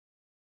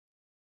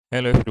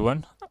Hello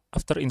everyone.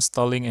 After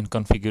installing and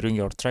configuring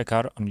your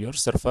Traccar on your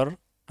server,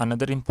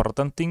 another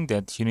important thing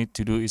that you need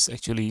to do is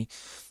actually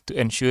to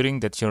ensuring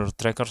that your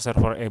Traccar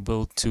server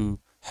able to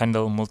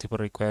handle multiple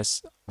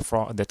requests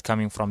that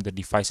coming from the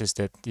devices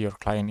that your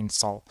client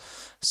install.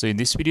 So in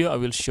this video, I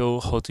will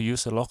show how to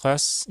use a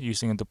Locust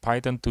using the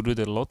Python to do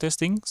the load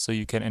testing, so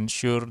you can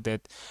ensure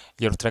that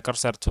your Traccar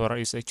server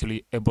is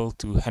actually able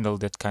to handle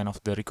that kind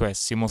of the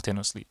request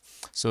simultaneously.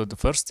 So the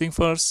first thing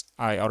first,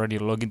 I already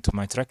log into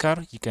my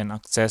Traccar. You can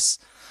access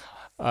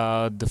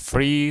the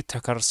free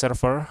Traccar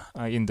server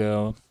in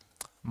the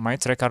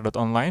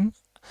mytraccar.online,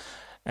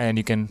 and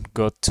you can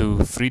go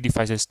to free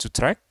devices to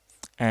track,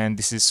 and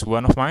this is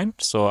one of mine.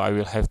 So I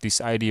will have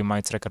this ID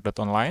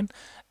mytraccar.online,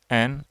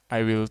 and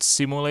I will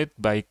simulate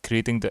by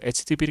creating the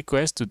HTTP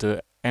request to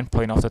the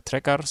endpoint of the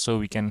Traccar, so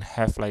we can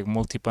have like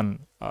multiple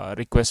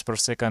requests per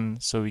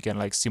second, so we can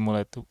like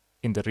simulate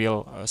in the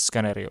real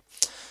scenario.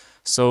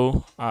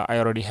 So I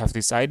already have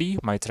this ID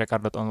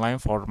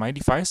mytraccar.online for my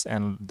device,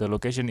 and the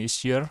location is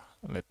here.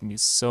 Let me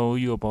show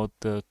you about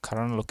the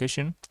current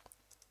location.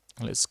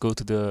 Let's go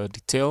to the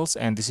details,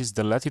 and this is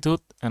the latitude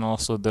and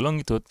also the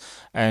longitude,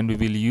 and we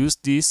will use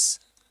this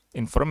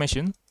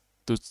information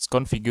to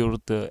configure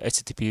the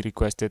HTTP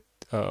request that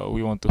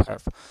we want to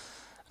have.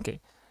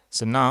 Okay,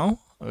 so now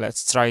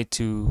let's try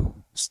to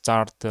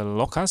start the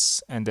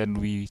Locust, and then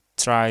we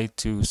try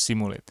to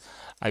simulate.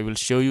 I will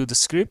show you the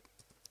script.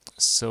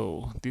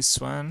 So this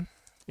one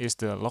is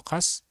the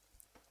Locust.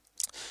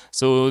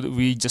 So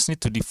we just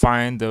need to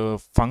define the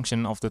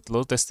function of the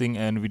load testing,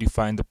 and we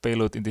define the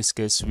payload. In this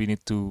case, we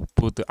need to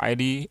put the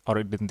ID or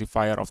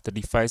identifier of the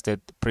device that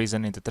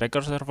present in the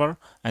Traccar server,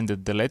 and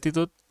the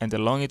latitude and the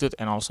longitude,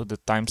 and also the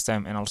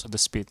timestamp and also the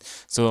speed.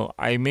 So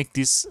I make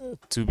this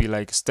to be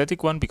like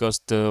static one, because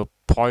the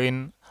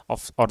point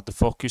of or the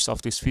focus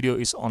of this video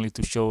is only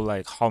to show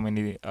like how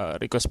many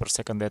requests per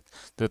second that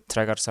the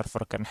Traccar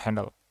server can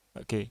handle.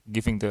 Okay,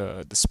 giving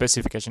the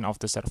specification of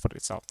the server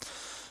itself.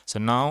 So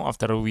now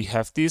after we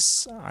have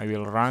this, I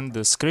will run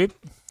the script.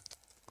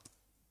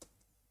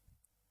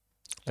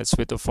 Let's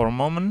wait for a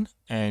moment,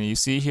 and you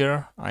see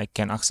here I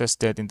can access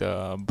that in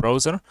the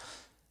browser,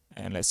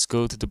 and let's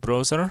go to the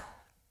browser.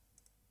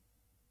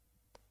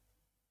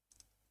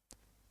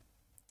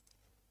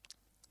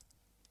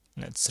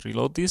 Let's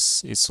reload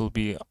this. It will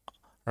be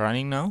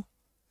running now.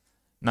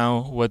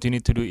 Now what you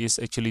need to do is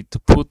actually to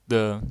put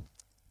the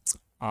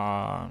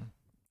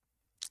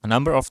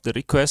number of the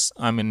requests,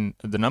 I mean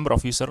the number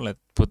of user,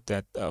 let's put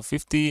that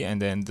 50, and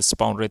then the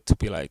spawn rate to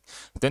be like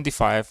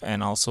 25,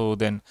 and also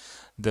then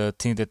the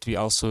thing that we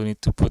also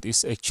need to put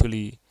is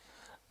actually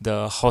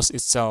the host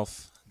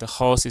itself. The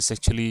host is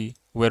actually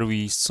where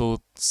we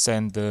should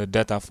send the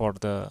data for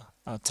the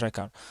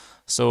Traccar.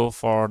 So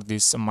for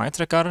this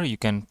mytraccar, you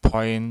can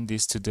point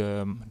this to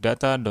the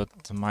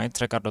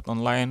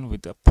data.mytraccar.online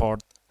with the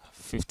port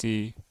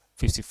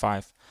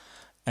 5055.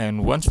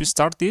 And once we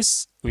start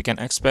this, we can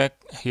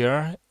expect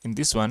here in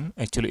this one,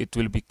 actually it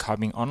will be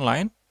coming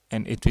online,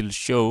 and it will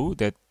show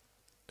that,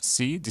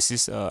 see, this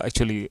is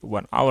actually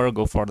 1 hour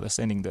ago for the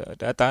sending the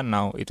data.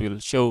 Now it will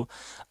show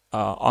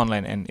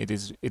online, and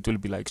it will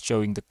be like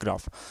showing the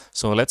graph.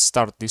 So let's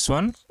start this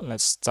one.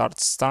 Let's start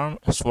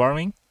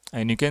swarming,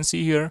 and you can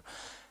see here,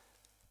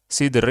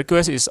 see the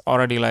request is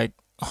already like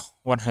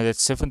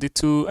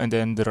 172, and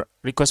then the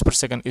request per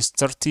second is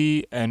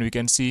 30, and we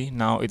can see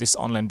now it is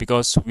online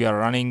because we are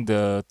running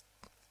the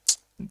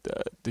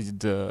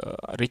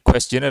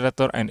request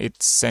generator, and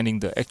it's sending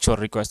the actual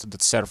request to the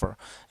server,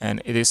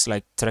 and it is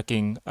like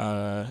tracking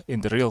in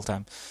the real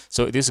time.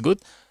 So it is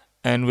good.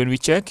 And when we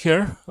check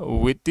here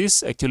with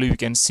this, actually we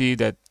can see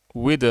that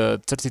with the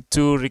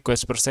 32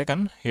 requests per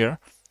second here,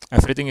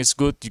 everything is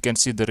good. You can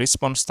see the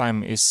response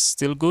time is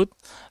still good,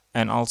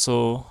 and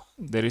also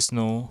there is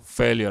no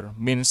failure,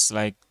 means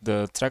like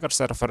the Traccar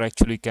server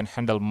actually can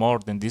handle more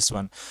than this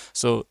one.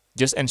 So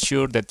just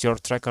ensure that your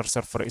Traccar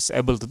server is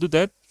able to do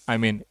that. I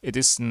mean, it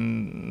is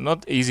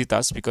not easy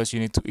task, because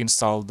you need to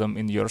install them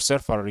in your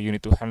server, you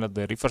need to handle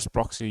the reverse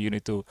proxy, you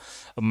need to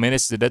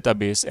manage the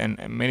database, and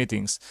many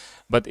things.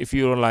 But if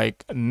you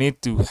like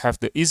need to have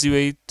the easy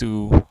way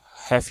to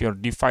have your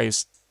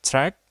device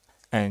tracked,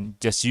 and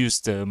just use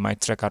the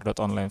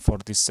mytraccar.online for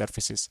these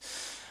services.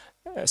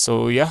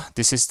 So yeah,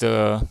 this is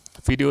the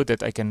video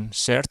that I can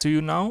share to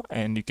you now,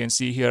 and you can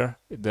see here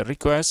the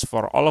request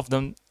for all of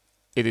them.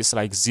 It is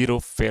like zero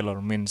failure,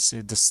 means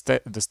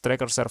the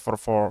Traccar server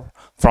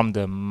from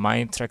the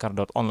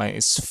mytraccar.online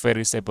is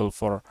very stable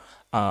for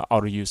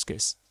our use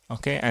case.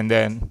 Okay, and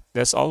then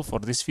that's all for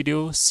this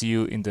video. See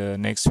you in the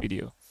next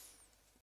video.